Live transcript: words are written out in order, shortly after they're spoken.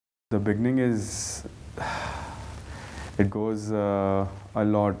The beginning is, it goes a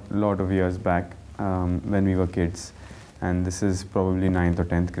lot of years back when we were kids, and this is probably 9th or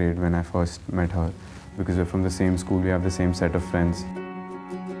 10th grade when I first met her, because we're from the same school, we have the same set of friends.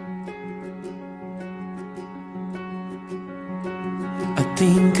 I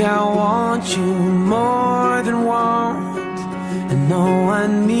think I want you more than want, and know I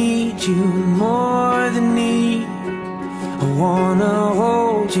need you more than need. I wanna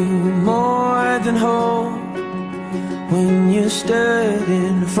hold you more than hold. When you stood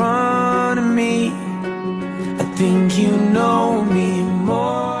in front of me, I think you know me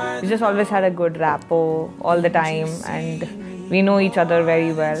more. We just always had a good rapport all the time, and we know each other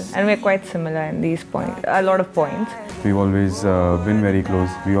very well, and we're quite similar in these points, a lot of points. We've always been very close.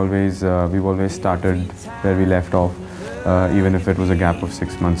 We've always started where we left off, even if it was a gap of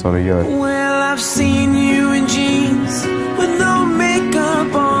 6 months or a year. Well, I've seen you in jeans with no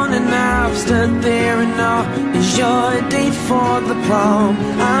makeup on, and I've stood there and all. Is your date for the prom?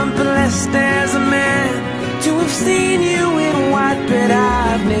 I'm blessed as a man to have seen you in white, but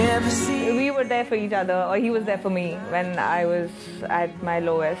I've never seen. We were there for each other, or he was there for me when I was at my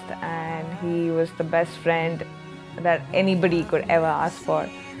lowest, and he was the best friend that anybody could ever ask for,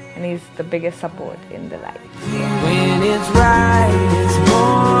 and he's the biggest support in the life. When it's right, it's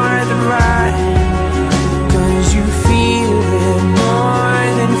more than right, 'cause you feel it more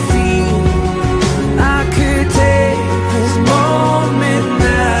than feel. I could take this moment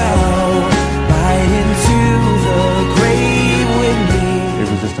now, right into the grave with me. It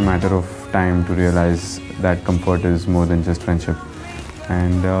was just a matter of time to realize that comfort is more than just friendship,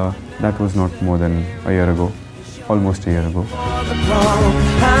 and that was not more than a year ago. Almost a year ago.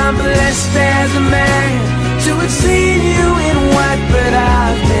 I'm blessed as a man to have seen you in white, but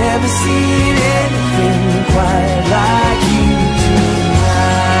I've never seen anything quite like you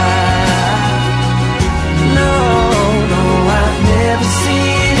tonight. No, no, I've never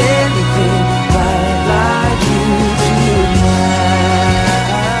seen anything quite like you tonight.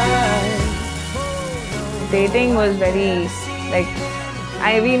 Dating was very, like,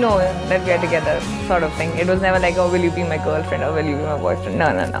 we know that we are together sort of thing. It was never like, oh, will you be my girlfriend or will you be my boyfriend?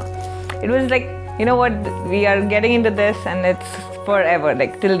 No, no, no. It was like, you know what, we are getting into this and it's forever,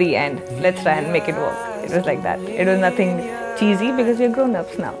 like till the end. Let's try and make it work. It was like that. It was nothing cheesy because we're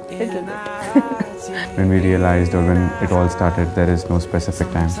grown-ups now, little bit. When we realized, or when it all started, there is no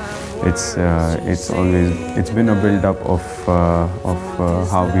specific time. It's been a build-up of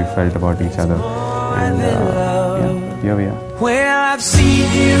how we felt about each other, and yeah, here we are. Well, I've seen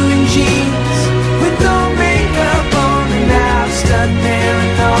you in jeans with no makeup on, and I've stood there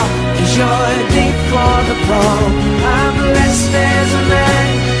and all. Is your date for the prom? I'm blessed as a man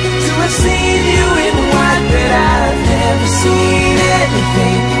to have seen you in white, but I've never seen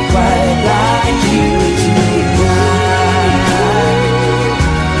anything quite like you tonight.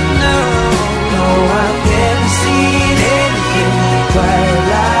 No, no, I've never seen anything quite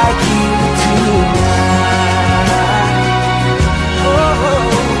like you tonight.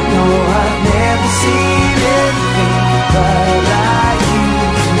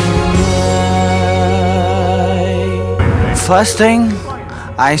 First thing,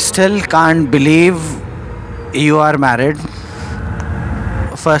 I still can't believe you are married.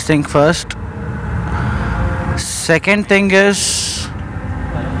 First thing first. Second thing is,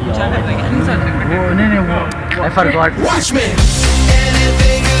 I forgot. Watch me.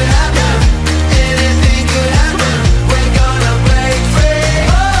 Anything could happen. Anything could happen. We're gonna break free.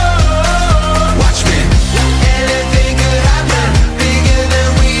 Watch me. Anything could happen. Bigger than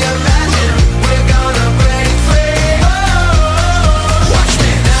we imagine. We're gonna break free. Watch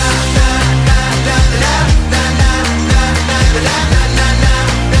me. Na na na na na na na na na na na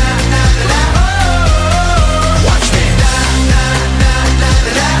na na na. Watch me. Na na na na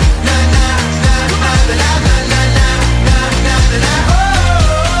na na na na na.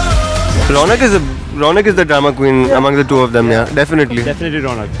 Ronak is the drama queen among the two of them, yeah, definitely. Definitely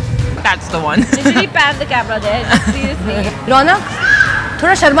Ronak. That's the one. Literally pat the camera there, seriously. Ronak,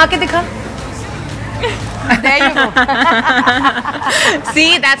 थोड़ा शर्मा के दिखा. There you go.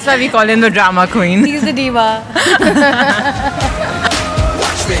 See, that's why we call him the drama queen. He's the diva.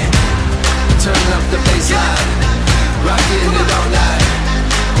 Watch me. Turn up the bassline. Rockin' it all night.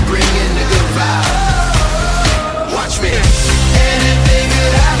 Bringing the good vibe. Watch me. Anything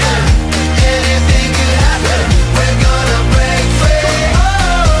could happen. Anything could happen. We're gonna break free.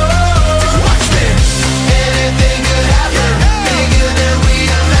 Watch me. Anything could happen. Bigger than we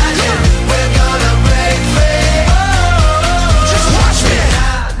imagine. We're gonna break free. Just watch me.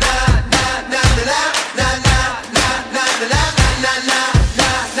 Na na na na na na na na na na na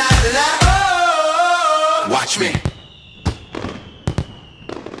na na. watch me.